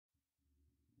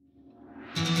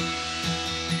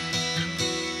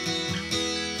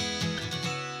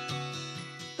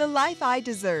Life I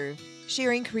Deserve,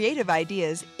 sharing creative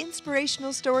ideas,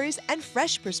 inspirational stories, and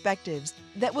fresh perspectives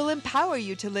that will empower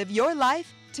you to live your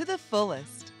life to the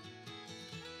fullest.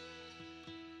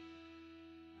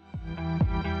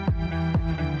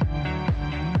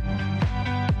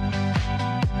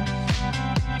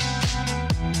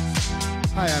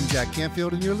 Hi, I'm Jack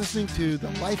Canfield, and you're listening to The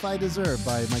Life I Deserve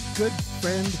by my good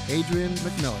friend, Adrian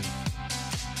McMillian.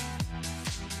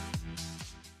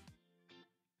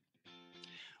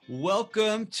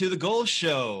 Welcome to The Goal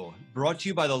Show, brought to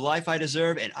you by The Life I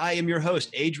Deserve, and I am your host,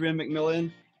 Adrian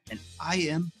McMillian, and I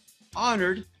am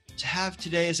honored to have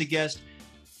today as a guest,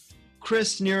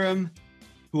 Chris Knierim,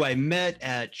 who I met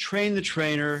at Train the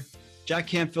Trainer, Jack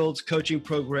Canfield's coaching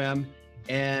program,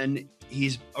 and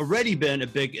he's already been a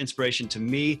big inspiration to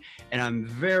me, and I'm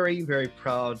very, very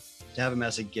proud to have him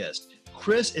as a guest.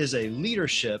 Chris is a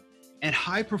leadership and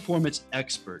high-performance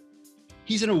expert.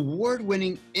 He's an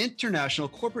award-winning international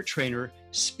corporate trainer,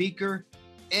 speaker,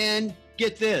 and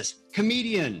get this,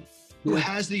 comedian who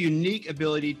has the unique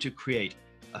ability to create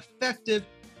effective,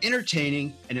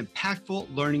 entertaining, and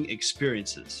impactful learning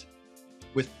experiences.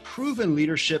 With proven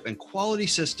leadership and quality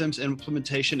systems and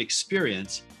implementation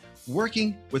experience,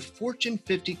 working with Fortune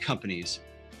 50 companies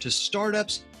to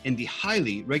startups in the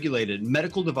highly regulated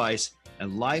medical device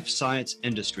and life science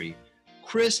industry,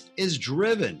 Chris is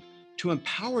driven to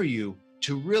empower you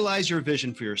to realize your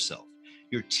vision for yourself,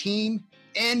 your team,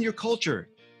 and your culture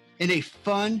in a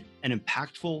fun and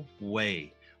impactful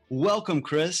way. Welcome,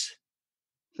 Chris.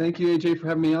 Thank you, AJ, for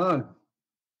having me on.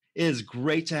 It is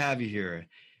great to have you here.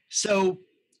 So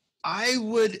I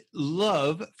would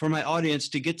love for my audience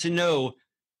to get to know,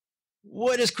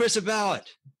 what is Chris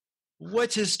about?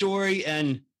 What's his story,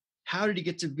 and how did he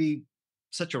get to be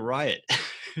such a riot?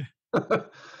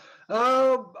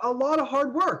 A lot of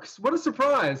hard work. What a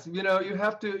surprise! You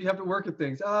have to work at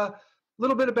things. A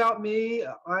little bit about me.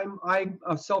 I'm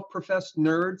a self-professed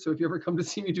nerd. So if you ever come to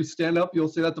see me do stand-up, you'll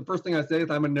see that the first thing I say is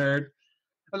I'm a nerd.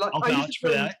 I'll vouch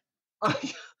for that.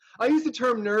 I use the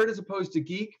term nerd as opposed to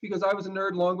geek because I was a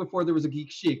nerd long before there was a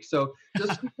geek chic. So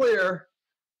just to be clear,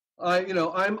 I'm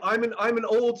an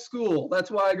old school. That's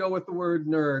why I go with the word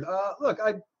nerd. Look,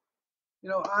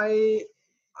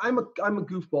 I'm a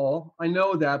goofball. I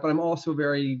know that, but I'm also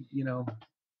very,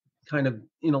 kind of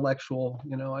intellectual.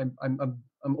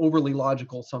 I'm overly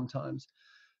logical sometimes.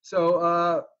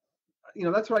 So,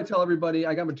 that's what I tell everybody.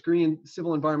 I got my degree in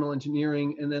civil environmental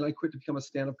engineering, and then I quit to become a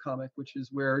stand-up comic, which is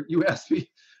where you asked me,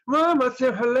 Mom, that's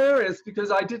hilarious,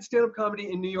 because I did stand-up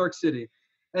comedy in New York City.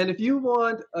 And if you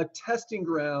want a testing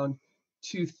ground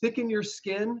to thicken your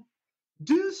skin,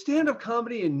 do stand-up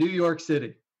comedy in New York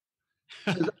City.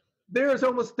 There's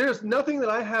nothing that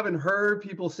I haven't heard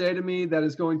people say to me that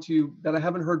I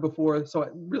haven't heard before. So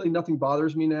really nothing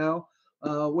bothers me now.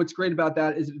 What's great about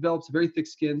that is it develops a very thick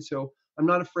skin. So I'm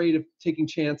not afraid of taking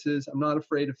chances. I'm not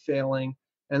afraid of failing.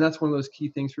 And that's one of those key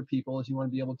things for people, is you want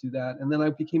to be able to do that. And then I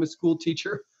became a school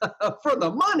teacher for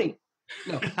the money.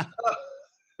 No.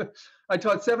 I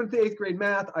taught 7th to 8th grade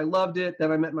math. I loved it.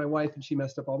 Then I met my wife, and she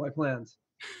messed up all my plans.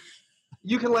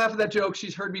 You can laugh at that joke.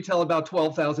 She's heard me tell about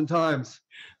 12,000 times.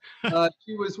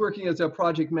 She was working as a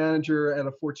project manager at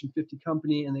a Fortune 50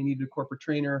 company, and they needed a corporate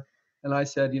trainer. And I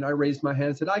said, I raised my hand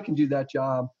and said, I can do that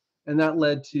job. And that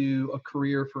led to a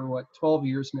career for 12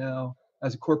 years now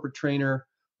as a corporate trainer.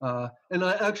 And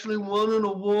I actually won an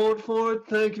award for it.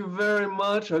 Thank you very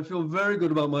much. I feel very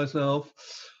good about myself.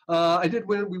 We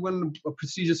won a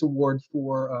prestigious award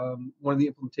for one of the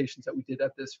implementations that we did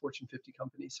at this Fortune 50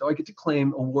 company. So I get to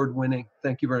claim award winning.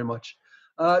 Thank you very much.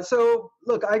 So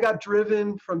look, I got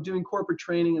driven from doing corporate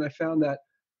training, and I found that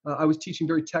I was teaching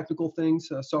very technical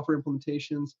things, software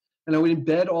implementations, and I would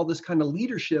embed all this kind of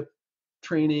leadership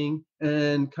training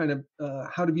and kind of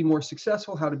how to be more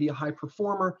successful, how to be a high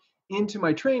performer into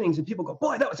my trainings. And people go,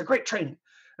 boy, that was a great training.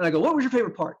 And I go, what was your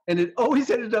favorite part? And it always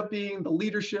ended up being the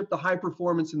leadership, the high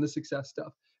performance, and the success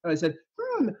stuff. And I said,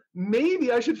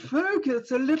 maybe I should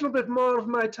focus a little bit more of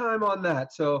my time on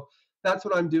that. So that's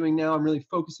what I'm doing now. I'm really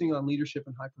focusing on leadership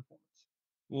and high performance.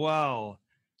 Wow.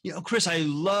 Chris, I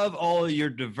love all your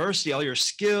diversity, all your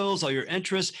skills, all your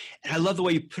interests, and I love the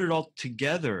way you put it all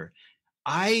together.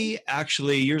 I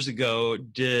actually, years ago,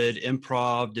 did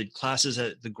improv, did classes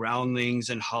at the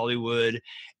Groundlings in Hollywood,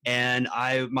 and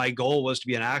my goal was to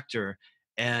be an actor.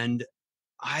 And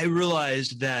I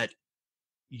realized that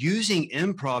using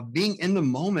improv, being in the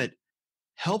moment,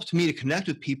 helped me to connect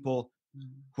with people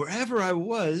wherever I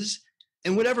was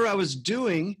and whatever I was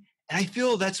doing. And I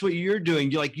feel that's what you're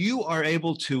doing. You are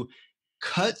able to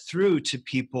cut through to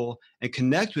people and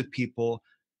connect with people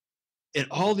in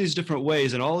all these different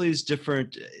ways, in all these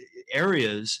different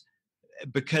areas.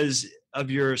 because of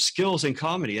your skills in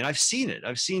comedy. And I've seen it.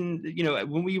 I've seen,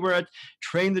 when we were at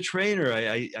Train the Trainer,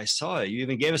 I saw it. You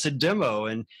even gave us a demo,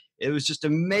 and it was just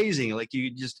amazing. Like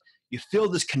you feel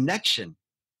this connection.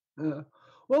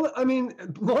 Well, I mean,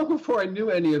 long before I knew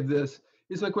any of this,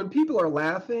 it's like when people are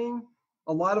laughing,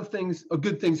 a lot of things,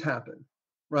 good things happen,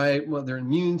 right? Well, their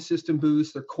immune system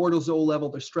boosts, their cortisol level,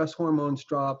 their stress hormones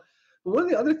drop. But one of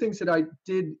the other things that I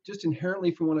did just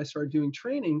inherently from when I started doing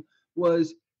training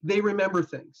was they remember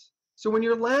things. So when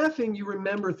you're laughing, you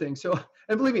remember things. So,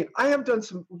 and believe me, I have done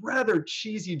some rather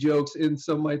cheesy jokes in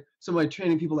some of my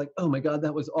training. People are like, oh my God,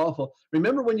 that was awful.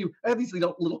 Remember when I have these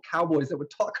little cowboys that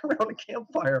would talk around a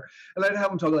campfire, and I'd have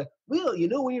them talk like, well,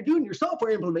 when you're doing your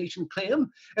software implementation, Clem,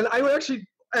 and I would actually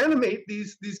animate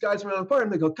these guys around the fire,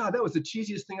 and they go, God, that was the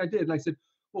cheesiest thing I did. And I said,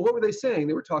 well, what were they saying?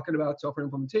 They were talking about software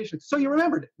implementation. So you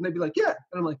remembered it. And they'd be like, yeah.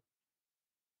 And I'm like,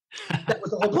 that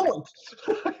was the whole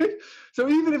point. So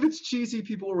even if it's cheesy,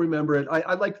 people will remember it.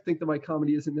 I like to think that my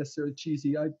comedy isn't necessarily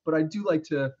cheesy, but I do like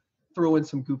to throw in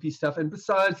some goofy stuff. And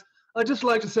besides, I just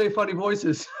like to say funny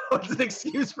voices. It's an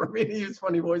excuse for me to use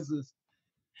funny voices.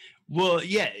 Well,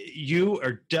 yeah, you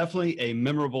are definitely a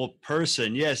memorable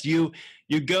person. Yes, you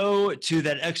go to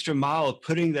that extra mile of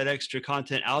putting that extra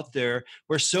content out there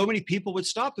where so many people would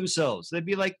stop themselves. They'd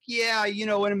be like, yeah,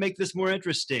 I want to make this more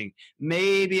interesting.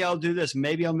 Maybe I'll do this.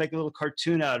 Maybe I'll make a little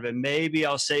cartoon out of it. Maybe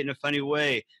I'll say it in a funny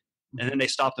way. And then they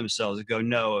stop themselves and go,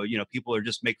 no, people are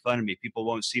just make fun of me. People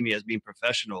won't see me as being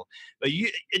professional. But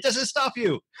it doesn't stop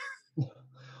you.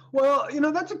 Well,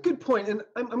 that's a good point. And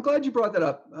I'm glad you brought that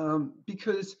up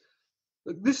because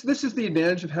this is the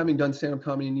advantage of having done stand-up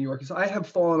comedy in New York, is I have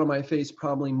fallen on my face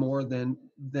probably more than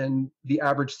the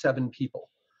average 7 people.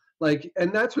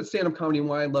 And that's what stand-up comedy and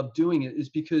why I love doing it is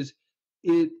because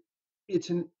it's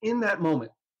in that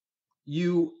moment.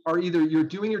 You are you're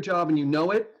doing your job and you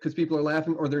know it because people are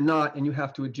laughing, or they're not and you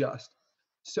have to adjust.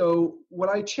 So what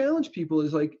I challenge people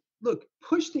is look,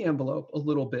 push the envelope a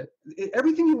little bit.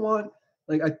 Everything you want,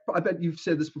 I bet you've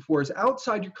said this before, is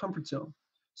outside your comfort zone.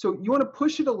 So you want to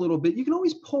push it a little bit. You can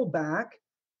always pull back,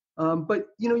 but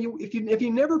if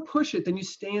you never push it, then you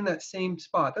stay in that same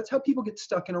spot. That's how people get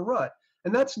stuck in a rut,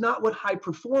 and that's not what high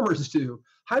performers do.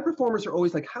 High performers are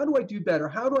always like, how do I do better?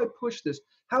 How do I push this?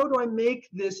 How do I make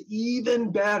this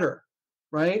even better?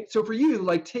 Right? So for you,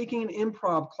 taking an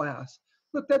improv class,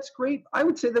 look, that's great. I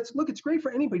would say it's great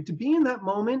for anybody to be in that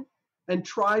moment and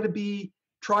try to be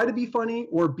funny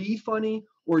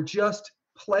or just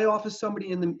play off of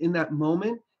somebody in that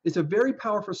moment. It's a very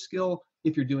powerful skill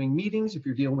if you're doing meetings, if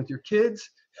you're dealing with your kids,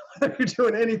 if you're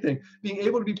doing anything. Being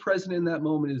able to be present in that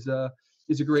moment is a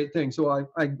great thing. So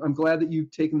I'm glad that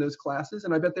you've taken those classes,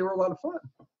 and I bet they were a lot of fun.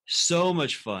 So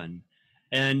much fun.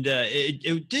 And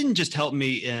it didn't just help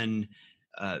me in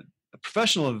a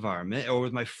professional environment or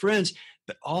with my friends,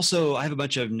 but also I have a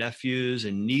bunch of nephews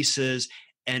and nieces,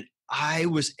 and I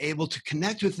was able to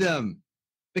connect with them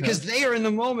because they are in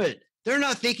the moment. They're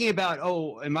not thinking about,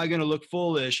 oh, am I going to look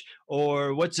foolish,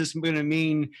 or what's this going to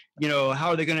mean? How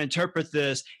are they going to interpret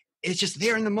this? It's just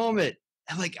they're in the moment.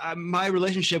 And my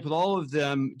relationship with all of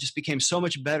them just became so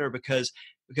much better because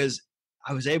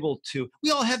I was able to,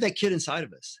 we all have that kid inside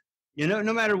of us,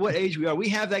 no matter what age we are, we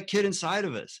have that kid inside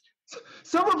of us.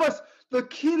 Some of us, the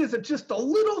kid is just a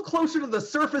little closer to the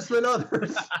surface than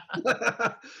others.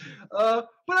 But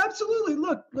absolutely,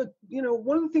 look,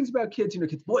 one of the things about kids,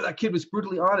 boy, that kid was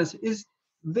brutally honest, is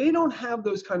they don't have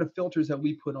those kind of filters that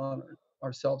we put on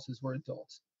ourselves as we're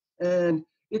adults. And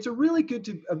it's a really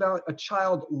good about a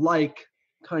childlike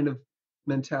kind of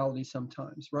mentality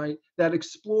sometimes, right? That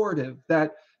explorative,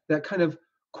 that kind of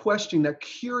questioning, that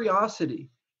curiosity.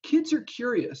 Kids are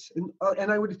curious.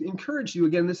 And I would encourage you,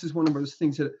 again, this is one of those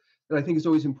things that I think is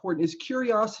always important, is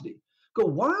curiosity. Go,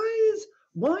 why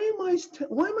am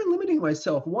I limiting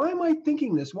myself? Why am I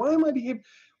thinking this? Why am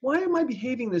I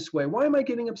behaving this way? Why am I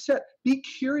getting upset? Be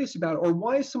curious about it. Or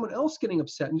why is someone else getting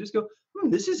upset? And just go,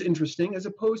 this is interesting, as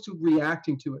opposed to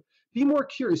reacting to it. Be more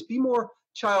curious, be more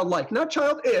childlike, not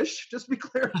childish, just to be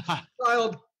clear,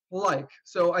 childlike.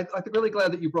 So I'm really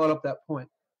glad that you brought up that point.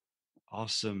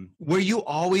 Awesome. Were you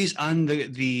always on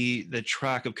the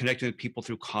track of connecting with people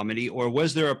through comedy, or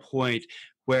was there a point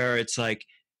where it's like,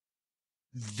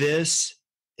 this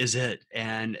is it,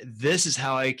 and this is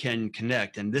how I can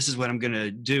connect, and this is what I'm going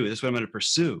to do, this is what I'm going to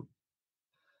pursue?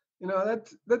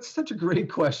 That's such a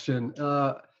great question.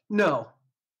 No,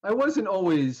 I wasn't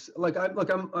always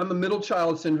I'm a middle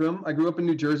child syndrome. I grew up in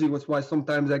New Jersey, which is why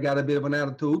sometimes I got a bit of an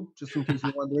attitude, just in case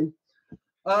you're wondering.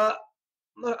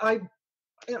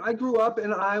 I grew up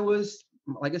and I was,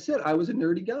 like I said, I was a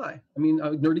nerdy guy. I mean,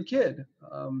 a nerdy kid.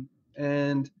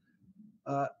 And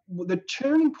The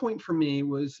turning point for me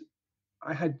was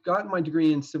I had gotten my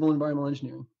degree in civil environmental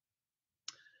engineering.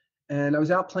 And I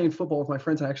was out playing football with my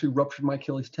friends. And I actually ruptured my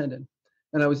Achilles tendon.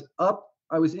 And I was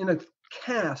in a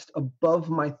cast above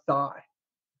my thigh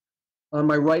on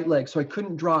my right leg. So I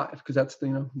couldn't drive because that's the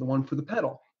one for the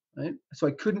pedal, right? So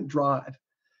I couldn't drive.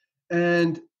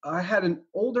 And I had an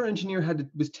older engineer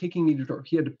was taking me to work.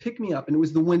 He had to pick me up, and it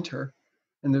was the winter,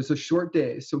 and there's a short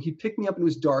day. So he picked me up, and it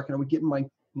was dark, and I would get in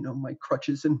my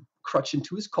crutches and crutch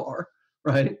into his car,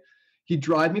 right? He'd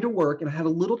drive me to work, and I had a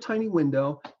little tiny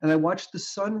window, and I watched the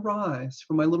sun rise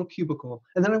from my little cubicle,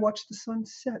 and then I watched the sun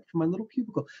set from my little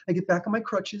cubicle. I get back on my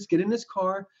crutches, get in his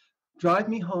car, drive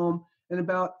me home, and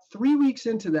about 3 weeks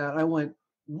into that, I went,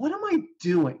 what am I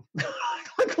doing?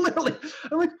 Like literally,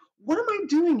 I'm like, what am I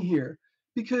doing here?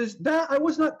 Because I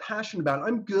was not passionate about it.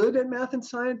 I'm good at math and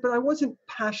science, but I wasn't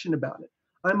passionate about it.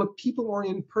 I'm a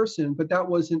people-oriented person, but that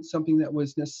wasn't something that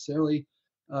was necessarily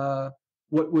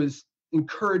what was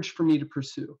encouraged for me to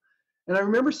pursue. And I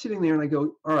remember sitting there and I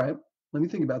go, all right, let me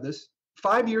think about this.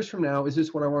 5 years from now, is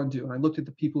this what I want to do? And I looked at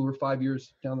the people who were 5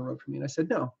 years down the road from me, and I said,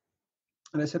 no.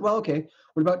 And I said, well, okay,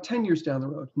 what about 10 years down the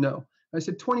road? No. I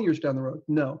said, 20 years down the road?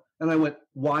 No. And I went,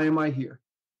 why am I here?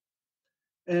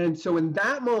 And so in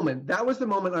that moment, that was the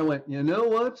moment I went, you know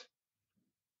what?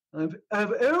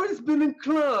 I've always been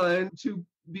inclined to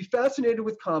be fascinated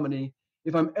with comedy.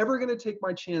 If I'm ever going to take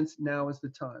my chance, now is the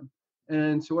time.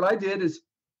 And so what I did is,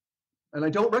 and I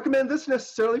don't recommend this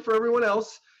necessarily for everyone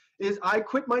else, is I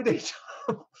quit my day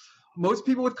job. Most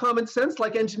people with common sense,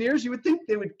 like engineers, you would think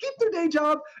they would keep their day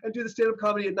job and do the stand-up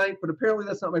comedy at night, but apparently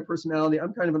that's not my personality.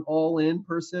 I'm kind of an all-in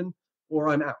person, or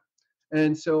I'm out.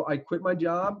 And so I quit my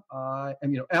job.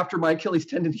 And after my Achilles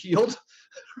tendon healed,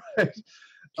 right,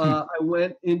 I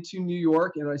went into New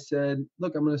York and I said,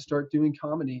 look, I'm going to start doing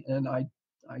comedy. And I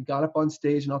got up on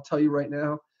stage, and I'll tell you right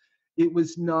now, it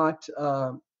was not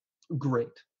great.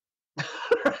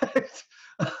 Right?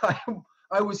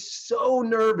 I was so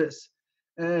nervous.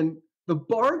 And the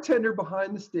bartender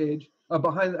behind the stage, at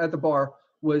the bar,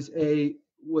 was a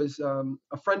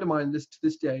friend of mine to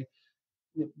this day.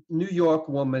 New York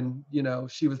woman,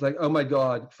 she was like, oh my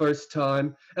God, first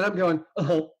time. And I'm going,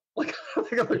 oh, like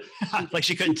like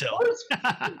she couldn't tell.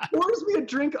 Pours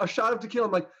me a shot of tequila.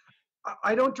 I'm like,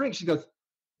 I don't drink. She goes,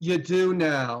 you do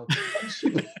now.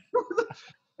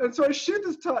 And so I shoot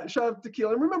this shot of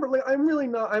tequila. And remember, like, I'm really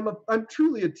not, I'm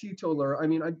truly a teetotaler. I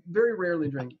mean, I very rarely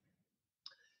drink.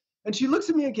 And she looks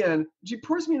at me again. She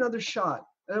pours me another shot.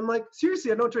 And I'm like,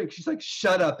 seriously, I don't drink. She's like,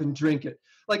 shut up and drink it.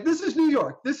 Like, this is New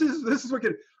York. This is what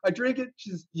I drink it.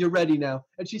 She's, you're ready now.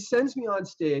 And she sends me on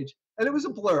stage. And it was a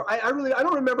blur. I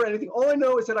don't remember anything. All I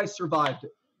know is that I survived it.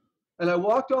 And I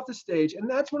walked off the stage. And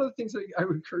that's one of the things that I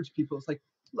would encourage people. It's like,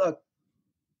 look,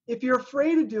 if you're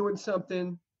afraid of doing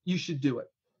something, you should do it.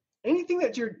 Anything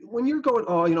that when you're going,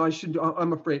 oh,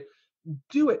 I'm afraid,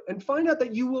 do it and find out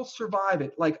that you will survive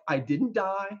it. Like, I didn't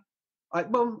die. I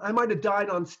might have died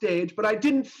on stage, but I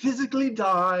didn't physically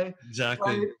die.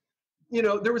 Exactly.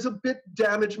 There was a bit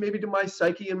damage maybe to my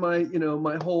psyche and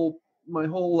my whole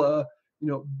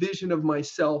vision of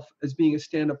myself as being a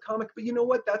stand-up comic. But you know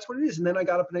what? That's what it is. And then I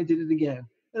got up and I did it again.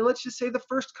 And let's just say the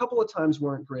first couple of times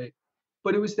weren't great,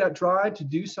 but it was that drive to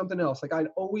do something else. Like I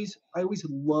always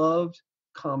loved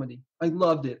comedy. I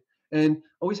loved it. And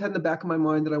always had in the back of my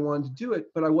mind that I wanted to do it,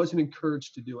 but I wasn't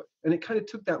encouraged to do it. And it kind of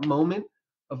took that moment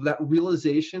of that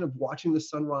realization of watching the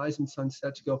sunrise and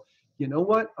sunset to go, you know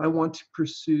what? I want to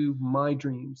pursue my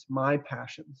dreams, my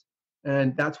passions.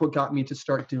 And that's what got me to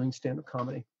start doing stand-up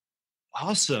comedy.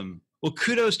 Awesome. Well,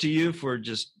 kudos to you for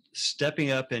just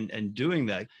stepping up and doing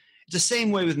that. It's the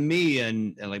same way with me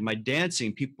and like my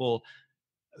dancing.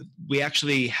 We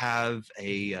actually have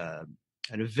an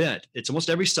event. It's almost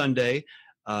every Sunday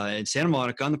in Santa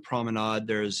Monica on the promenade.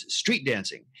 There's street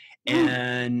dancing.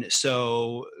 And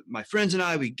so my friends and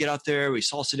I, we get out there, we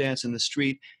salsa dance in the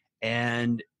street,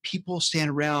 and people stand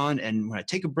around. And when I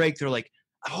take a break, they're like,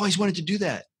 I've always wanted to do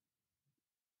that.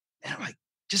 And I'm like,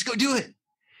 just go do it.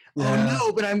 Yeah. Oh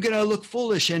no, but I'm going to look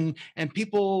foolish and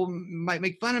people might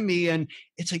make fun of me. And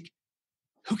it's like,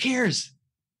 who cares?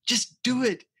 Just do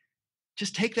it.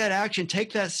 Just take that action,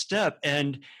 take that step.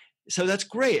 And so that's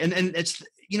great. And it's,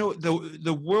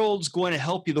 the world's going to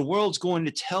help you. The world's going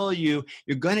to tell you,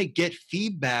 you're going to get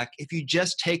feedback. If you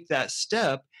just take that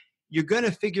step, you're going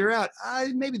to figure out,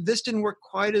 maybe this didn't work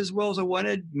quite as well as I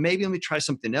wanted. Maybe let me try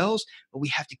something else. But we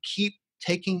have to keep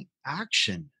taking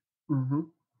action. Mm-hmm.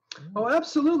 Oh,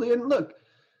 absolutely. And look,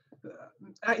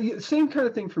 same kind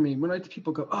of thing for me. When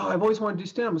people go, oh, I've always wanted to do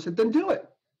stand-up, I said, then do it.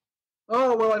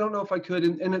 Oh, well, I don't know if I could.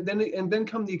 And then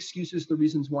come the excuses, the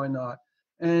reasons why not.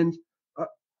 And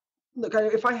look,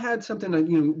 if I had something,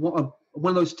 one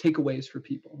of those takeaways for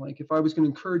people, like if I was going to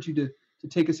encourage you to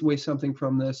take us away something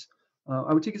from this,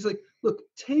 I would take it like, look,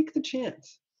 take the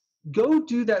chance. Go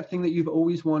do that thing that you've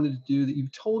always wanted to do, that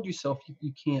you've told yourself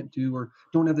you can't do, or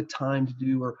don't have the time to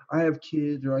do, or I have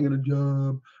kids, or I got a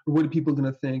job, or what are people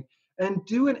going to think? And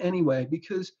do it anyway,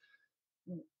 because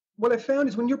what I found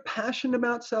is when you're passionate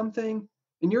about something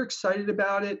and you're excited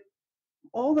about it,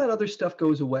 all that other stuff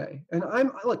goes away. And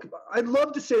I'd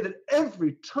love to say that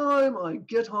every time I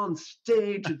get on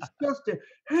stage, it's just a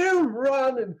home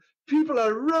run and people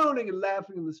are rolling and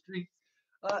laughing in the streets.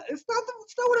 It's not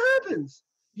what happens.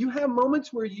 You have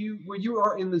moments where you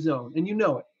are in the zone and you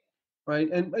know it, right?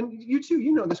 And you too,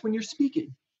 you know this when you're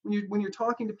speaking, when you're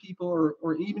talking to people,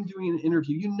 or even doing an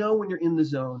interview, you know when you're in the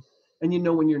zone and you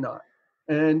know when you're not.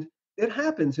 And it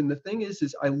happens. And the thing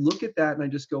is I look at that and I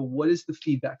just go, what is the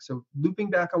feedback? So looping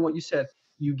back on what you said,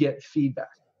 you get feedback.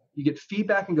 You get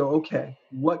feedback and go, okay,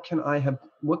 what can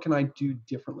I do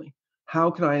differently? How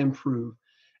can I improve?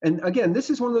 And again,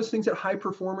 this is one of those things that high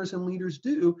performers and leaders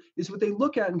do, is what they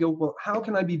look at and go, well, how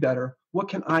can I be better? What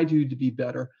can I do to be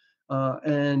better?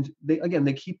 And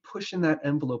they keep pushing that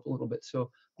envelope a little bit.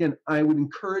 So again, I would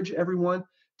encourage everyone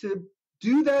to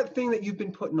do that thing that you've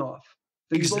been putting off,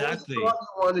 that Exactly. you've always thought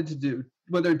you wanted to do,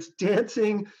 whether it's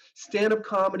dancing, stand-up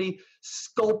comedy,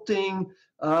 sculpting,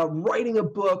 writing a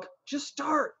book. Just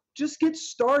get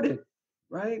started,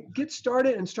 right? Get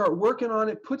started and start working on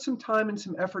it. Put some time and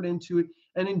some effort into it,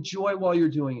 and enjoy while you're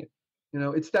doing it.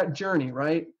 It's that journey,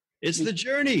 right? It's the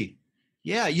journey.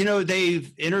 Yeah.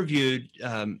 They've interviewed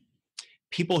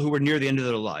people who were near the end of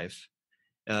their life,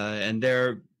 and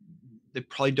they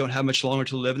probably don't have much longer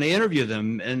to live. And they interview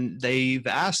them and they've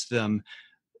asked them,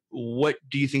 what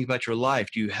do you think about your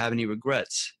life? Do you have any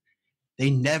regrets? They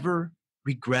never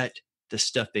regret the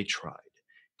stuff they tried.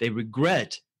 They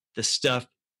regret the stuff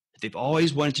that they've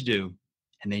always wanted to do,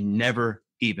 and they never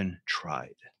even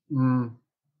tried. Mm.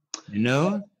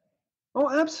 Oh,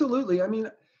 absolutely. I mean,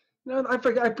 I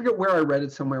forget where I read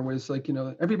it somewhere, was like,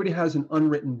 everybody has an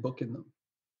unwritten book in them,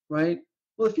 right?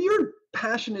 Well, if your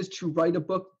passion is to write a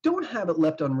book, don't have it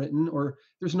left unwritten. Or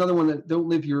there's another one that, don't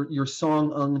live your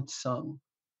song unsung.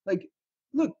 Like,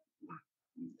 look,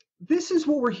 this is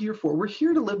what we're here for. We're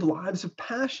here to live lives of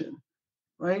passion,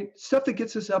 right? Stuff that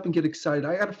gets us up and get excited.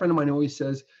 I got a friend of mine who always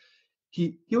says,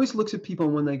 he always looks at people,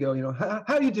 and when they go,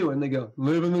 how you doing? They go,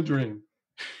 living the dream.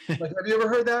 Like, have you ever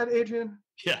heard that, Adrian?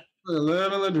 Yeah.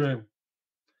 Living the dream.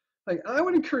 Like, I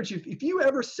would encourage you, if you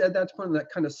ever said that to someone in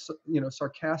that kind of,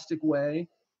 sarcastic way,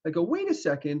 like, go, wait a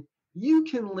second, you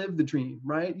can live the dream,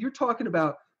 right? You're talking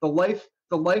about the life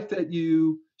that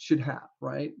you should have,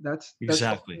 right? That's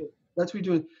exactly. That's what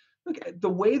you're doing. Look, the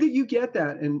way that you get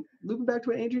that, and looping back to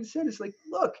what Adrian said, is like,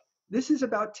 look, this is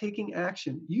about taking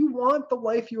action. You want the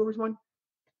life you always want.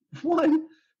 One,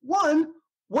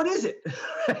 what is it?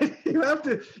 You have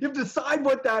to decide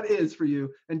what that is for you.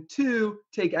 And two,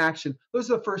 take action. Those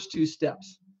are the first two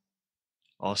steps.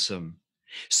 Awesome.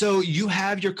 So you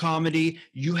have your comedy,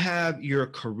 you have your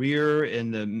career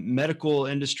in the medical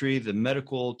industry, the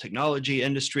medical technology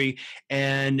industry,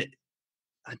 and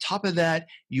on top of that,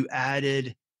 you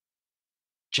added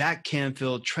Jack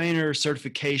Canfield trainer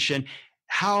certification.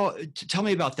 Tell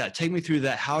me about that. Take me through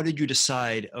that. How did you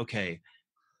decide, okay,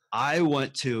 I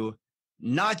want to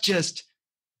not just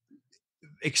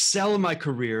excel in my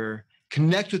career,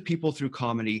 connect with people through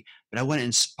comedy, but I want to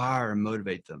inspire and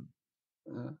motivate them?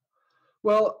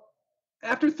 Well,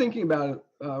 after thinking about it,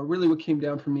 really what came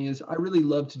down for me is I really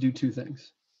love to do two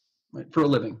things, right? For a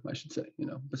living, I should say,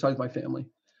 besides my family.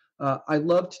 I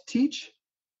love to teach,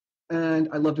 and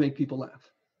I love to make people laugh.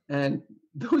 And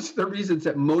those are the reasons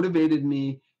that motivated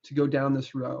me to go down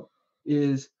this route.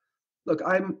 Is, look,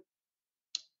 I'm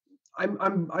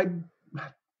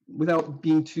without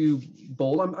being too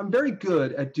bold, I'm very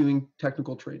good at doing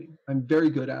technical trading. I'm very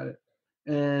good at it.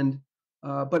 And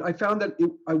but I found that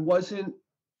I wasn't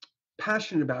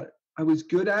passionate about it. I was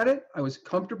good at it. I was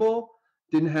comfortable.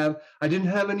 I didn't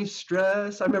have any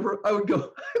stress. I remember I would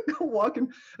go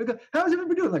walking. I'd go, how's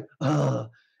everybody doing? Like,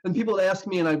 and people would ask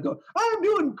me, and I'd go, I'm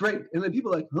doing great. And then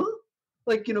people are like, huh?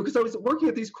 Like, because I was working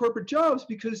at these corporate jobs,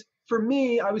 because for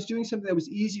me, I was doing something that was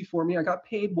easy for me. I got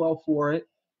paid well for it,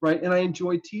 right? And I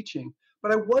enjoyed teaching,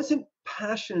 but I wasn't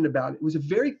passionate about it. It was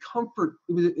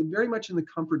very much in the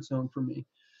comfort zone for me.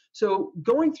 So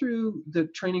going through the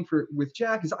training with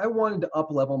Jack is I wanted to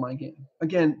up-level my game.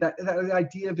 Again, that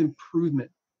idea of improvement.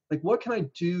 Like, what can I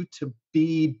do to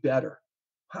be better?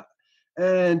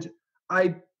 And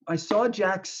I saw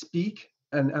Jack speak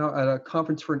at a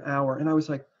conference for an hour, and I was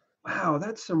like, wow,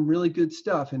 that's some really good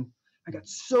stuff. And I got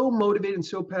so motivated and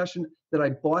so passionate that I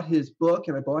bought his book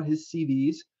and I bought his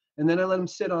CDs, and then I let him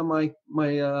sit on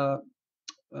my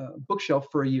bookshelf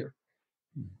for a year.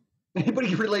 Anybody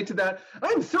can relate to that?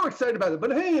 I'm so excited about it,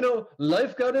 but hey,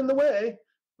 life got in the way,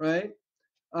 right?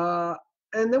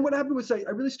 And then what happened was I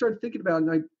really started thinking about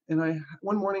it, and I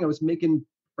one morning I was making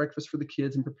breakfast for the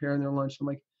kids and preparing their lunch. I'm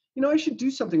like, I should do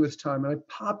something with this time. And I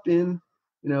popped in,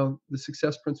 the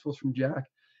success principles from Jack,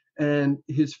 and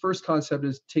his first concept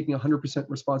is taking 100%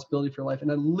 responsibility for your life.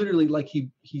 And I literally, like,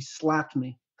 he slapped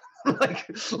me, like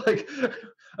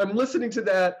I'm listening to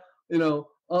that,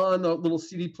 on the little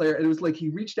CD player, and it was like he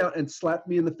reached out and slapped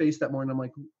me in the face that morning. I'm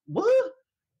like, what?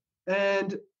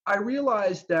 And I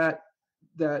realized that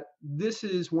this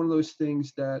is one of those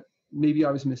things that maybe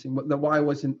I was missing. That why I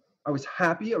was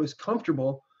happy, I was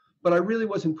comfortable, but I really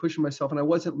wasn't pushing myself, and I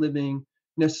wasn't living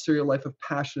necessarily a life of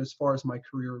passion as far as my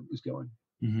career was going.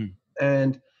 Mm-hmm.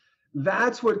 And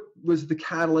that's what was the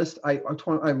catalyst. I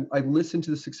listened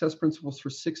to the success principles for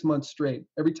 6 months straight.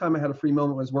 Every time I had a free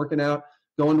moment, I was working out,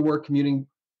 going to work, commuting,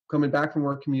 coming back from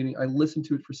work, commuting. I listened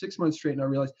to it for 6 months straight, and I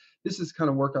realized this is the kind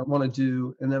of work I want to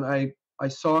do. And then I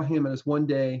saw him at his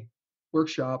one-day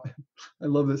workshop. I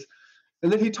love this.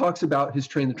 And then he talks about his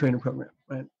Train the Trainer program,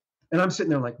 right? And I'm sitting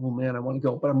there like, well, man, I want to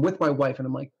go. But I'm with my wife, and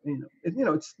I'm like,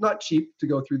 it's not cheap to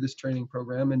go through this training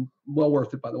program, and well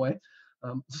worth it, by the way.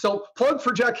 So plug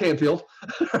for Jack Canfield,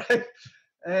 right?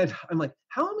 And I'm like,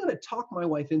 how am I going to talk my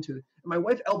wife into it? And my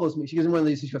wife elbows me. She gives me one of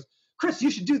these, and she goes, Chris, you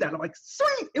should do that. I'm like,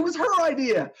 sweet, it was her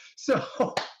idea. So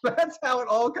that's how it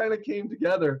all kind of came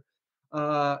together.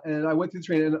 And I went through the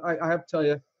training, and I have to tell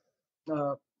you,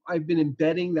 I've been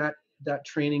embedding that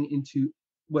training into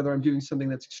whether I'm doing something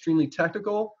that's extremely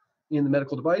technical in the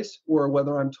medical device, or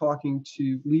whether I'm talking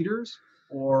to leaders,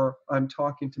 or I'm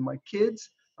talking to my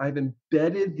kids. I've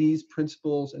embedded these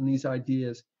principles and these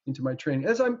ideas into my training,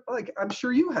 as I'm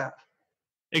sure you have.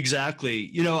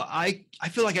 Exactly. I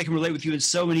feel like I can relate with you in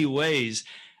so many ways.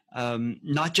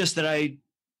 Not just that I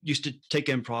used to take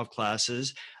improv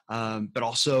classes, but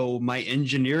also my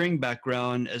engineering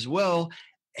background as well.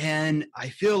 And I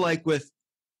feel like with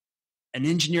an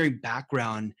engineering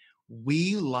background,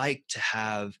 we like to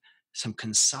have some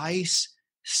concise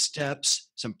steps,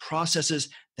 some processes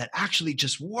that actually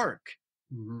just work.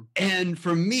 Mm-hmm. And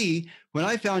for me, when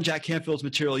I found Jack Canfield's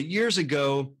material years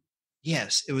ago,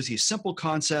 yes, it was these simple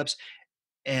concepts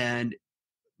and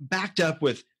backed up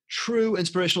with true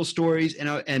inspirational stories.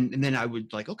 And then I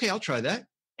would like, okay, I'll try that.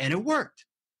 And it worked.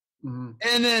 Mm-hmm.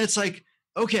 And then it's like,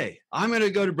 okay, I'm going to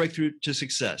go to Breakthrough to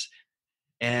Success.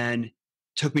 And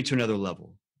took me to another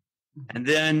level. And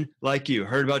then, like you,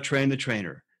 heard about Train the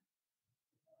Trainer.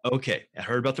 Okay, I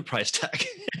heard about the price tag.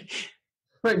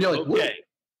 Right, you're like, okay.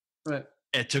 What? Right.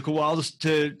 It took a while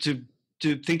to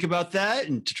think about that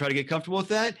and to try to get comfortable with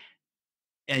that.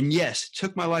 And yes,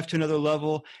 took my life to another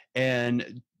level.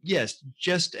 And yes,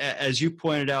 just as you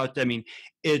pointed out, I mean,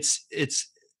 it's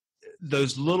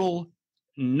those little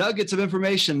nuggets of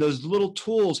information, those little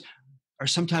tools are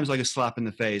sometimes like a slap in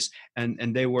the face,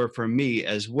 and they were for me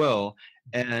as well.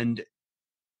 And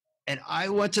I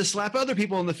want to slap other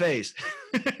people in the face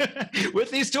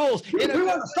with these tools. We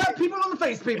want to slap people in the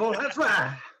face, people. That's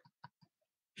right.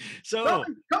 So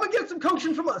come and get some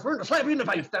coaching from us. We're going to slap you in the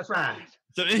face. That's right.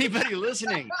 So anybody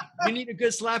listening, you need a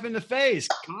good slap in the face,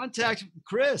 contact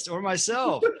Chris or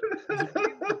myself. We'll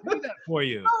do that for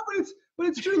you. No, but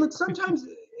it's true. Look, sometimes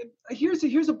here's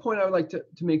a point I would like to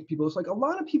make people. It's like a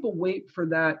lot of people wait for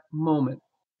that moment,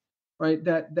 right?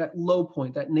 That low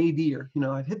point, that nadir.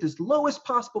 I've hit this lowest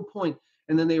possible point,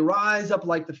 and then they rise up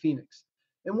like the phoenix.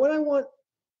 And what I want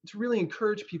to really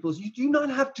encourage people is you do not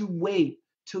have to wait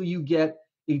till you get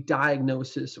a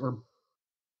diagnosis or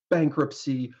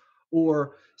bankruptcy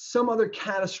or some other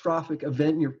catastrophic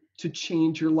event to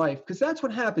change your life. Because that's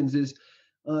what happens is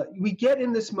we get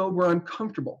in this mode where I'm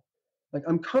comfortable. Like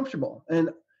I'm comfortable and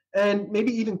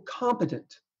maybe even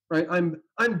competent, right? I'm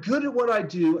good at what I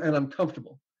do and I'm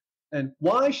comfortable. And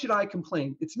why should I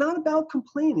complain? It's not about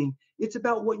complaining. It's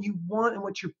about what you want and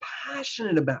what you're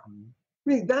passionate about.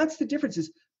 Really, that's the difference,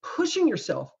 is pushing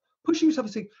yourself and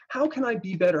saying, how can I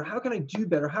be better? How can I do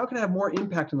better? How can I have more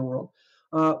impact in the world?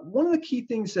 One of the key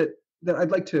things that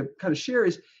I'd like to kind of share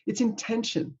is it's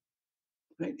intention,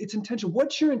 right? It's intention.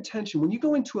 What's your intention? When you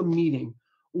go into a meeting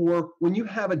or when you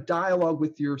have a dialogue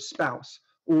with your spouse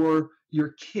or your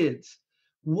kids,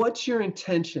 what's your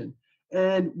intention?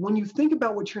 And when you think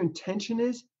about what your intention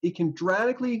is, it can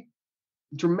dramatically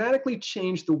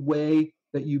change the way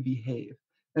that you behave.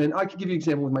 And I could give you an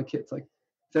example with my kids. Like,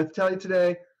 I have to tell you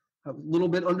today, I was a little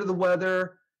bit under the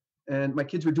weather, and my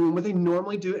kids were doing what they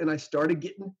normally do, and I started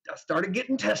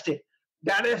getting testy.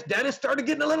 Dennis started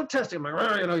getting a little testy. I'm like,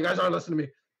 oh, you guys aren't listening to me.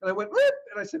 And I went, Whoop!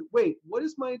 And I said, wait, what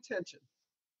is my intention?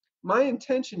 My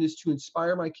intention is to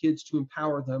inspire my kids, to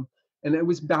empower them. And it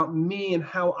was about me and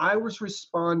how I was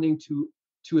responding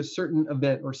to a certain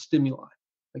event or stimuli.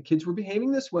 My kids were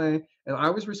behaving this way, and I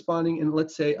was responding in,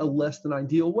 let's say, a less than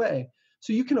ideal way.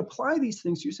 So you can apply these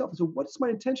things to yourself. So what is my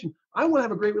intention? I want to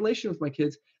have a great relationship with my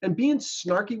kids, and being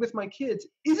snarky with my kids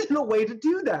isn't a way to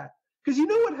do that. Because you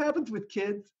know what happens with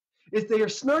kids is they are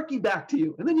snarky back to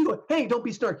you. And then you go, hey, don't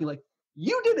be snarky. Like,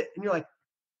 you did it. And you're like,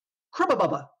 crubba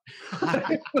bubba.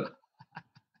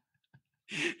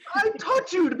 I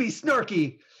taught you to be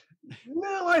snarky.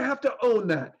 Now I have to own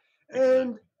that.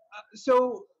 And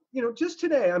so, just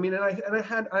today, I mean, I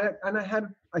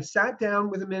sat down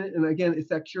with a minute, and again, it's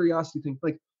that curiosity thing.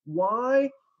 Like, why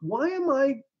am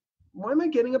I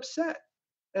getting upset?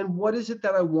 And what is it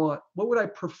that I want? What would I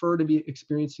prefer to be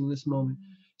experiencing this moment?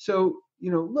 So,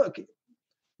 look,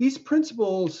 these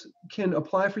principles can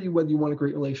apply for you whether you want a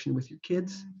great relation with your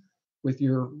kids, with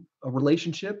a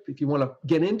relationship, if you want to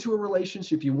get into a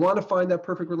relationship, if you want to find that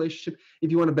perfect relationship, if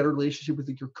you want a better relationship with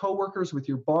your coworkers, with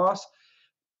your boss,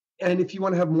 and if you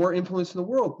want to have more influence in the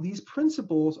world. These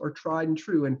principles are tried and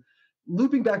true. And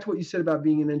looping back to what you said about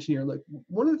being an engineer, like,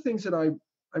 one of the things that I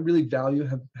really value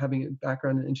having a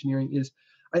background in engineering is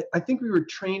I think we were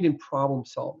trained in problem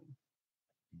solving.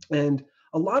 And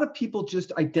a lot of people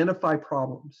just identify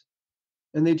problems,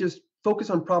 and they just focus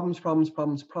on problems.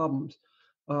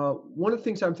 One of the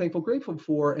things I'm grateful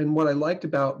for, and what I liked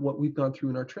about what we've gone through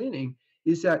in our training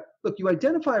is that, look, you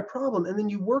identify a problem and then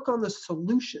you work on the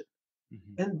solution.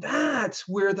 Mm-hmm. And that's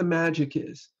where the magic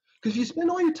is. Because you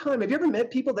spend all your time, have you ever met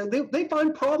people that they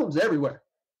find problems everywhere?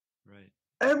 Right.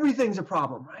 Everything's a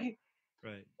problem, right?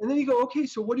 Right. And then you go, okay,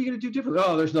 so what are you going to do differently?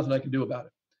 Oh, there's nothing I can do about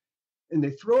it. And they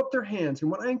throw up their hands.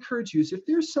 And what I encourage you is, if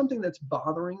there's something that's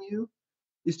bothering you,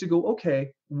 is to go,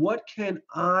 okay, what can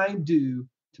I do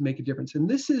to make a difference? And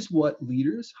this is what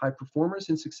leaders, high performers,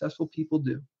 and successful people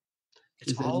do.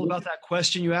 It's all about that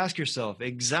question you ask yourself.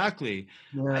 Exactly.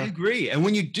 Yeah. I agree. And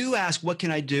when you do ask, what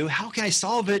can I do? How can I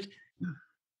solve it?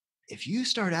 If you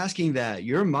start asking that,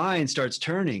 your mind starts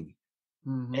turning.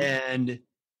 Mm-hmm. And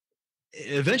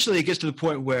eventually it gets to the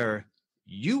point where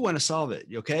you want to solve it.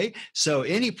 Okay. So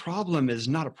any problem is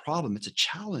not a problem. It's a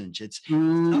challenge. It's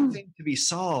something to be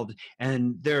solved.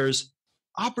 And there's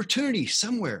opportunity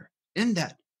somewhere in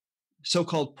that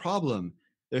so-called problem.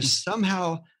 There's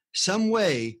somehow, some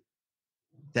way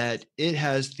that it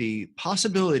has the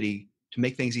possibility to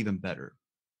make things even better.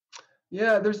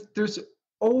 Yeah, there's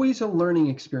always a learning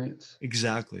experience.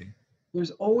 Exactly.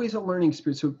 There's always a learning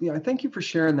experience. So I thank you for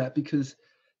sharing that, because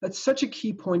that's such a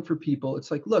key point for people. It's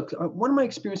like, look, one of my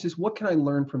experiences, what can I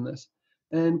learn from this?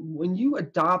 And when you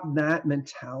adopt that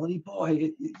mentality,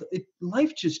 boy,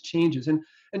 life just changes. And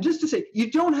just to say,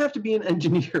 you don't have to be an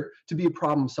engineer to be a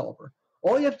problem solver.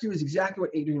 All you have to do is exactly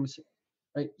what Adrian was saying,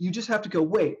 right? You just have to go,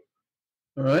 wait,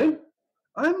 all right,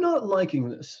 I'm not liking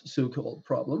this so-called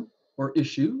problem or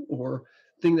issue or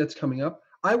thing that's coming up.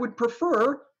 I would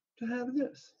prefer to have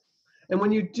this. And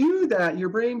when you do that, your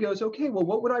brain goes, okay, well,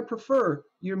 what would I prefer?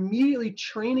 You're immediately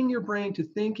training your brain to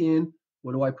think in,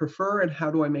 what do I prefer and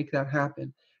how do I make that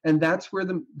happen? And that's where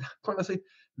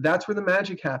that's where the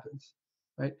magic happens,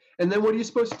 right? And then what are you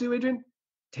supposed to do, Adrian?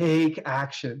 Take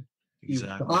action.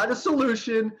 Exactly. You've got a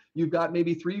solution. You've got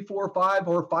maybe 3, 4, 5,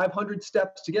 or 500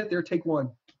 steps to get there. Take one.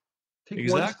 Take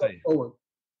one step forward.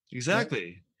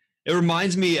 Exactly. It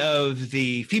reminds me of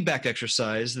the feedback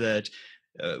exercise that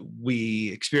we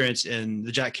experienced in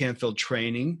the Jack Canfield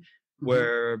training,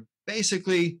 where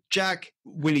basically Jack,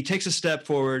 when he takes a step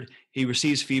forward, he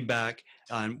receives feedback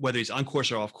on whether he's on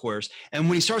course or off course. And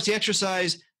when he starts the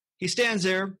exercise, he stands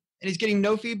there and he's getting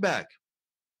no feedback.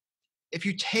 If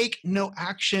you take no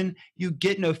action, you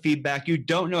get no feedback. You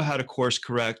don't know how to course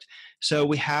correct. So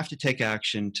we have to take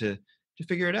action to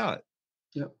figure it out.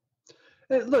 Yeah.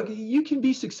 And look, you can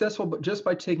be successful but just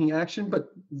by taking action, but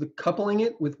coupling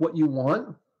it with what you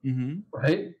want,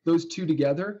 right? Those two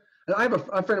together. And I have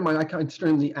a friend of mine, I consider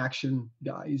him the action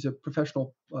guy. He's a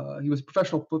professional, he was a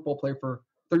professional football player for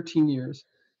 13 years.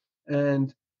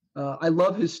 And I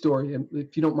love his story. And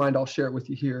if you don't mind, I'll share it with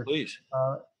you here. Please.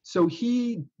 So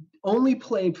he only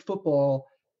played football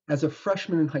as a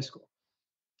freshman in high school,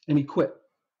 and he quit.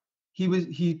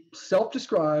 He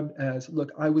self-described as,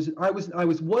 look, I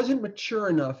wasn't mature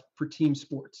enough for team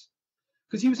sports,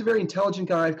 because he was a very intelligent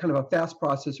guy, kind of a fast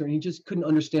processor, and he just couldn't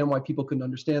understand why people couldn't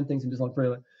understand things and just like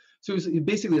really. So he was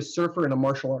basically a surfer and a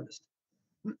martial artist.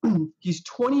 He's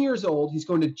 20 years old. He's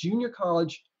going to junior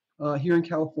college here in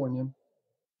California.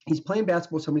 He's playing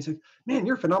basketball with somebody. He's like, man,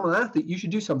 you're a phenomenal athlete. You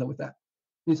should do something with that.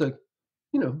 And he's like,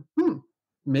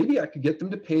 maybe I could get them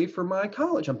to pay for my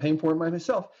college. I'm paying for it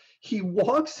myself. He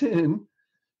walks in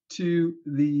to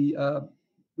the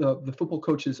football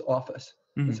coach's office.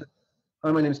 Mhm. I said,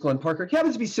 "Hi, my name is Glenn Parker." He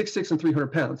happens to be 6'6" and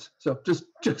 300 pounds. So just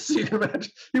so you can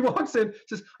imagine, he walks in,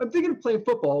 says, "I'm thinking of playing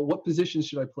football. What position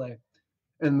should I play?"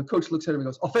 And the coach looks at him and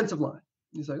goes, "Offensive line."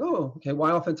 He's like, "Oh, okay.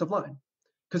 Why offensive line?"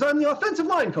 "Because I'm the offensive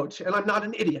line coach, and I'm not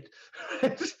an idiot."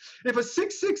 If a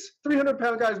 6'6",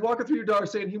 300-pound guy is walking through your door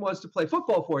saying he wants to play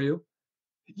football for you,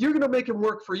 you're going to make him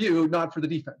work for you, not for the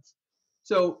defense.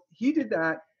 So he did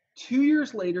that. 2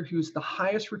 years later, he was the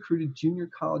highest recruited junior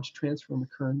college transfer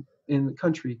in the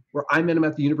country, where I met him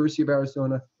at the University of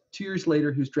Arizona. 2 years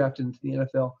later, he was drafted into the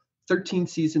NFL. 13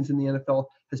 seasons in the NFL,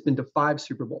 has been to 5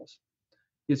 Super Bowls.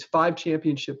 He has 5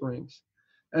 championship rings.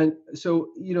 And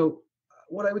so,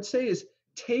 what I would say is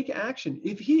take action.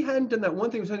 If he hadn't done that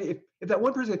one thing, if that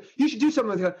one person said, "You should do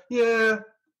something like that,"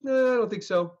 I don't think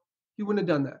so. He wouldn't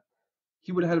have done that.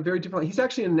 He would have had a very different. He's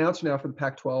actually an announcer now for the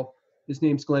Pac-12. His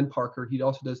name's Glenn Parker. He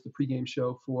also does the pregame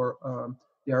show for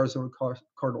the Arizona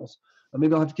Cardinals.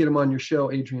 Maybe I'll have to get him on your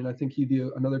show, Adrian. I think he'd be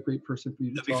another great person for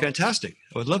you to talk. That'd be fantastic.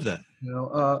 I would love that.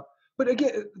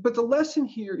 But the lesson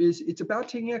here is it's about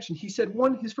taking action. He said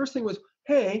his first thing was,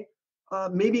 "Hey,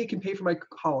 maybe it can pay for my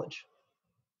college."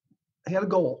 He had a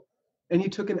goal, and he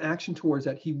took an action towards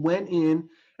that. He went in,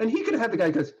 and he could have had the guy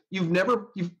who goes,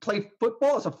 you've played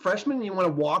football as a freshman and you want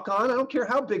to walk on? I don't care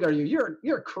how big are you.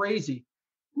 You're crazy.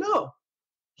 No,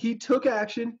 he took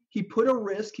action. He put a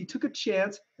risk. He took a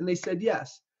chance, and they said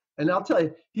yes. And I'll tell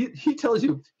you, he tells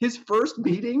you his first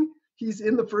meeting, he's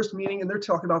in the first meeting, and they're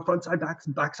talking about front side backs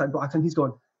and backside blocks, and he's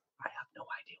going, "I have no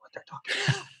idea what they're talking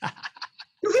about."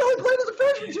 Because he only played as a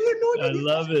freshman, so he had no idea. I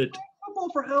love it. Football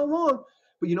for how long?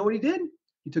 But you know what he did?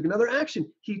 He took another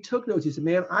action. He took notes. He said,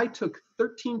 "Man, I took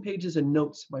 13 pages of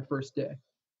notes my first day."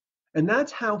 And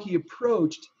that's how he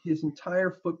approached his entire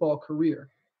football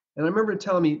career. And I remember him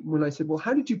telling me when I said, "Well,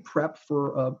 how did you prep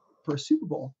for a Super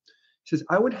Bowl?" He says,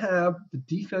 "I would have the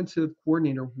defensive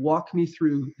coordinator walk me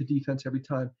through the defense every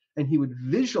time, and he would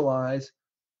visualize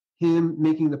him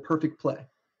making the perfect play."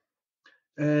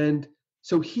 And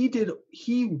so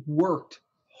he worked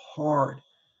hard.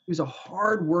 He was a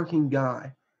hard-working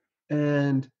guy.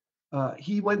 And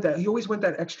he always went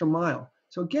that extra mile.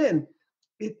 So again,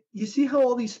 you see how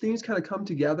all these things kind of come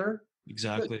together?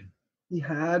 Exactly. He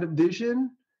had a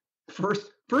vision.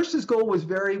 First his goal was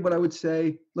what I would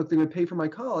say, look, they're going to pay for my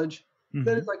college. Mm-hmm.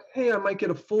 Then it's like, hey, I might get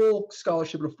a full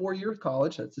scholarship at a 4-year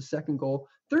college. That's the second goal.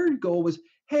 Third goal was,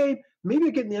 hey, maybe I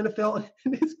get in the NFL.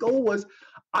 And his goal was,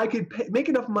 I could make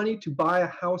enough money to buy a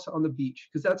house on the beach,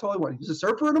 because that's all he wanted. He was a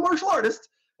surfer and a martial artist,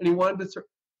 and he wanted to surf.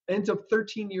 Ends up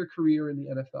 13-year career in the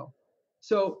NFL.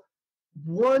 So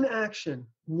one action,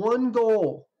 one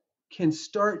goal can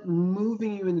start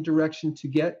moving you in the direction to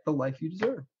get the life you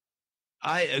deserve.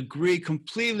 I agree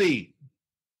completely.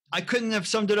 I couldn't have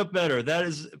summed it up better. That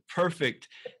is perfect.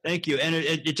 Thank you. And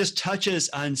it just touches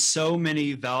on so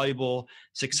many valuable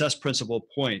success principle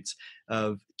points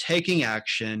of taking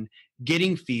action,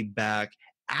 getting feedback,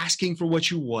 asking for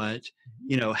what you want,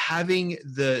 having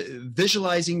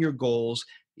visualizing your goals,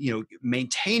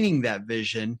 maintaining that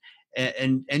vision,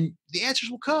 and the answers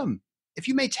will come. If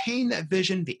you maintain that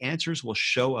vision, the answers will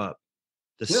show up.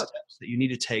 The steps that you need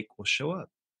to take will show up.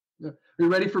 Yeah. Are you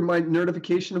ready for my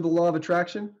nerdification of the law of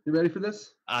attraction? You ready for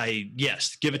this?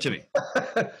 Yes, give it to me.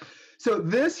 So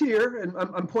this here, and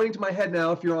I'm pointing to my head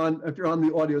now. If you're on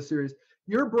the audio series,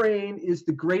 your brain is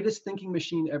the greatest thinking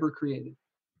machine ever created,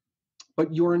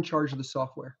 but you're in charge of the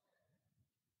software.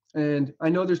 And I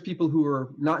know there's people who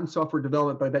are not in software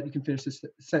development, but I bet you can finish this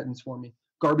sentence for me.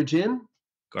 Garbage in,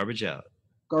 garbage out.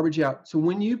 Garbage out. So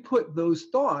when you put those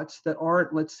thoughts that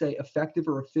aren't, let's say, effective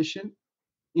or efficient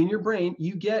in your brain,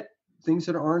 you get things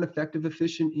that aren't effective,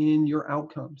 efficient in your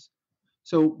outcomes.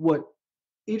 So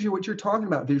Adrian, what you're talking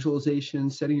about, visualization,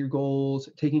 setting your goals,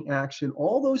 taking action,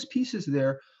 all those pieces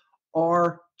there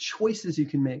are choices you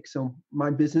can make. So my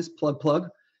business, plug,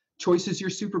 choice is your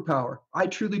superpower. I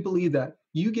truly believe that.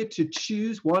 You get to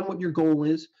choose, 1, what your goal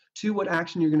is, 2, what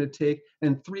action you're going to take,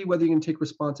 and 3, whether you're going to take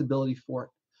responsibility for it.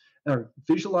 Or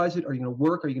visualize it. Are you going to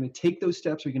work? Are you going to take those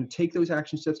steps? Are you going to take those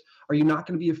action steps? Are you not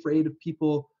going to be afraid of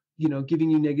people, giving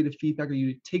you negative feedback? Are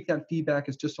you take that feedback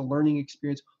as just a learning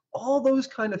experience? All those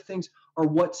kind of things are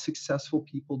what successful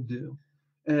people do.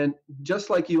 And just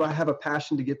like you, I have a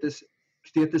passion to get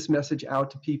this message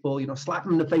out to people, slap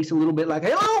them in the face a little bit like,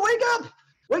 hey,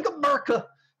 wake up, America.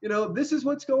 This is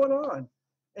what's going on.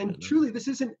 And truly, this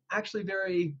isn't actually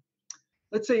very,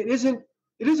 let's say it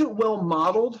isn't well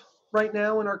modeled right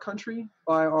now in our country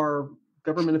by our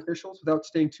government officials without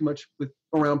staying too much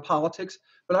around politics.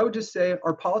 But I would just say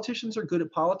our politicians are good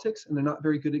at politics and they're not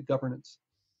very good at governance.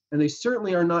 And they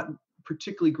certainly are not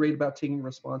particularly great about taking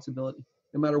responsibility.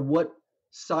 No matter what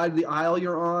side of the aisle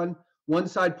you're on, one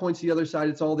side points to the other side,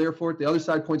 it's all their fault. The other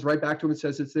side points right back to them and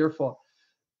says it's their fault.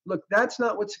 Look, that's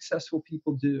not what successful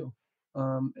people do.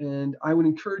 And I would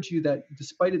encourage you that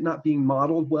despite it not being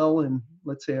modeled well in,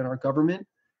 let's say, in our government,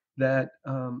 that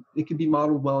it can be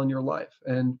modeled well in your life.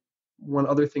 And one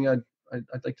other thing I'd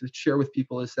like to share with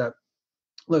people is that,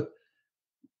 look,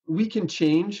 we can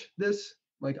change this.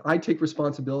 Like, I take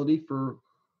responsibility for,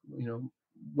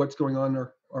 what's going on in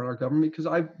our government, because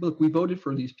we voted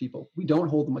for these people. We don't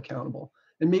hold them accountable.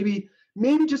 And maybe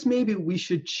we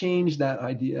should change that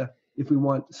idea if we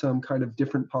want some kind of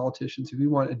different politicians, if we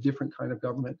want a different kind of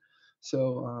government.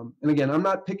 So, and again, I'm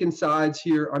not picking sides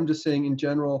here. I'm just saying in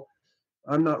general,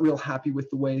 I'm not real happy with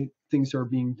the way things are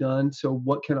being done. So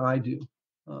what can I do?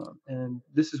 And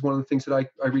this is one of the things that I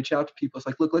reach out to people. It's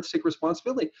like, look, let's take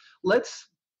responsibility. Let's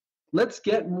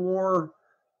get more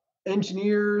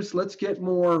engineers. Let's get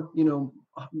more,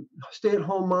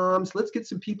 stay-at-home moms. Let's get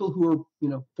some people who are,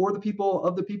 for the people,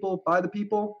 of the people, by the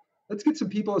people. Let's get some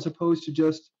people as opposed to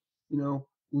just,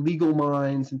 legal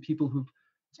minds and people who've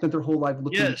spent their whole life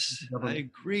looking. Yes, I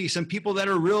agree. Some people that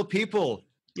are real people.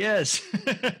 Yes.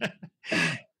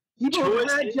 People who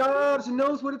had jobs and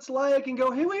knows what it's like and go,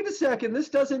 hey, wait a second, this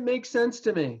doesn't make sense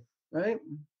to me, right?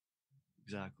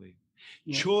 Exactly.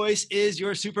 Yeah. Choice is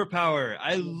your superpower.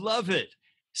 I love it.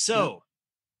 So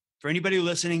for anybody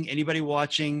listening, anybody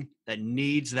watching that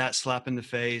needs that slap in the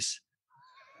face,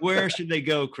 where should they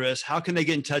go, Chris? How can they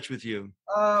get in touch with you?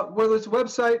 Well, there's a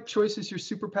website,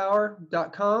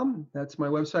 choicesyoursuperpower.com. That's my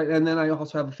website. And then I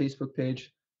also have a Facebook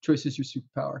page, Choice is Your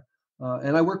Superpower.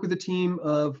 And I work with a team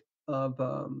of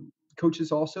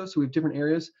coaches also. So we have different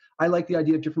areas. I like the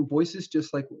idea of different voices,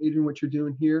 just like Adrian, what you're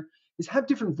doing here, is have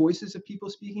different voices of people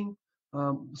speaking.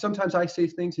 Sometimes I say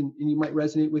things and you might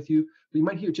resonate with you, but you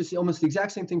might hear just almost the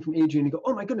exact same thing from Adrian and go,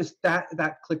 oh my goodness,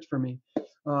 that clicked for me.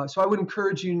 So I would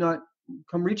encourage you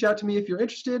come reach out to me if you're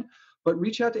interested, but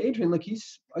reach out to Adrian. Like,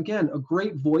 he's, again, a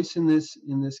great voice in this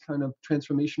kind of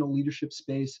transformational leadership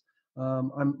space.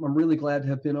 I'm really glad to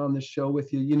have been on this show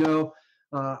with you.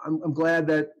 I'm glad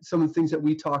that some of the things that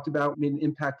we talked about made an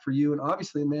impact for you. And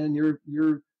obviously, man, you're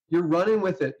running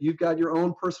with it. You've got your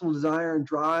own personal desire and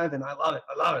drive, and I love it.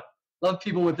 Love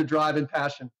people with the drive and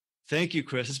passion. Thank you,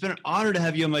 Chris. It's been an honor to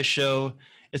have you on my show.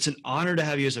 It's an honor to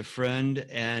have you as a friend.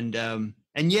 And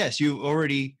yes, you've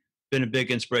already been a big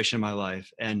inspiration in my life.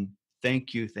 And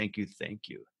thank you.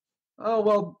 Oh,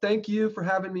 well, thank you for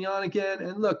having me on again.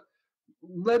 And look,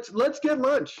 let's get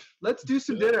lunch. Let's do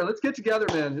some dinner. Let's get together,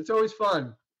 man. It's always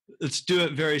fun. Let's do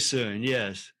it very soon.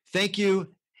 Yes. Thank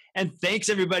you. And thanks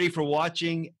everybody for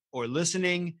watching or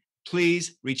listening.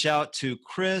 Please reach out to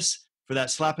Chris for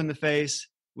that slap in the face.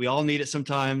 We all need it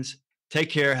sometimes. Take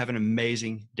care. Have an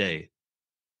amazing day.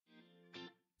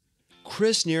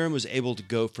 Chris Knierim was able to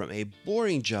go from a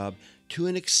boring job to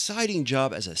an exciting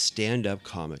job as a stand-up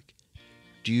comic.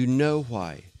 Do you know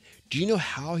why? Do you know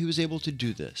how he was able to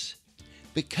do this?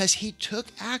 Because he took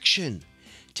action.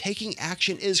 Taking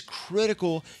action is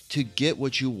critical to get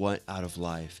what you want out of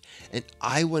life. And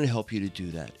I want to help you to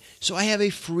do that. So I have a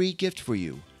free gift for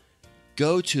you.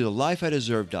 Go to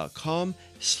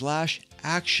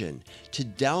thelifeideserve.com/action to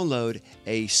download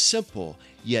a simple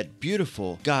yet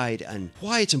beautiful guide on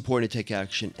why it's important to take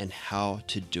action and how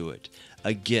to do it.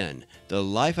 Again,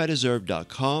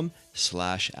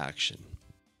 thelifeideserve.com/action.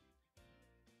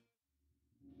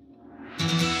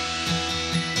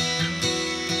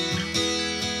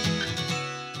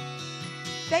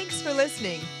 Thanks for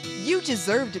listening. You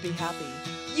deserve to be happy.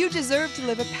 You deserve to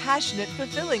live a passionate,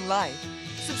 fulfilling life.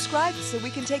 Subscribe so we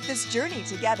can take this journey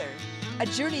together. A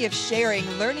journey of sharing,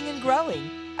 learning, and growing.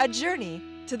 A journey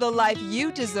to the life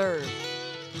you deserve.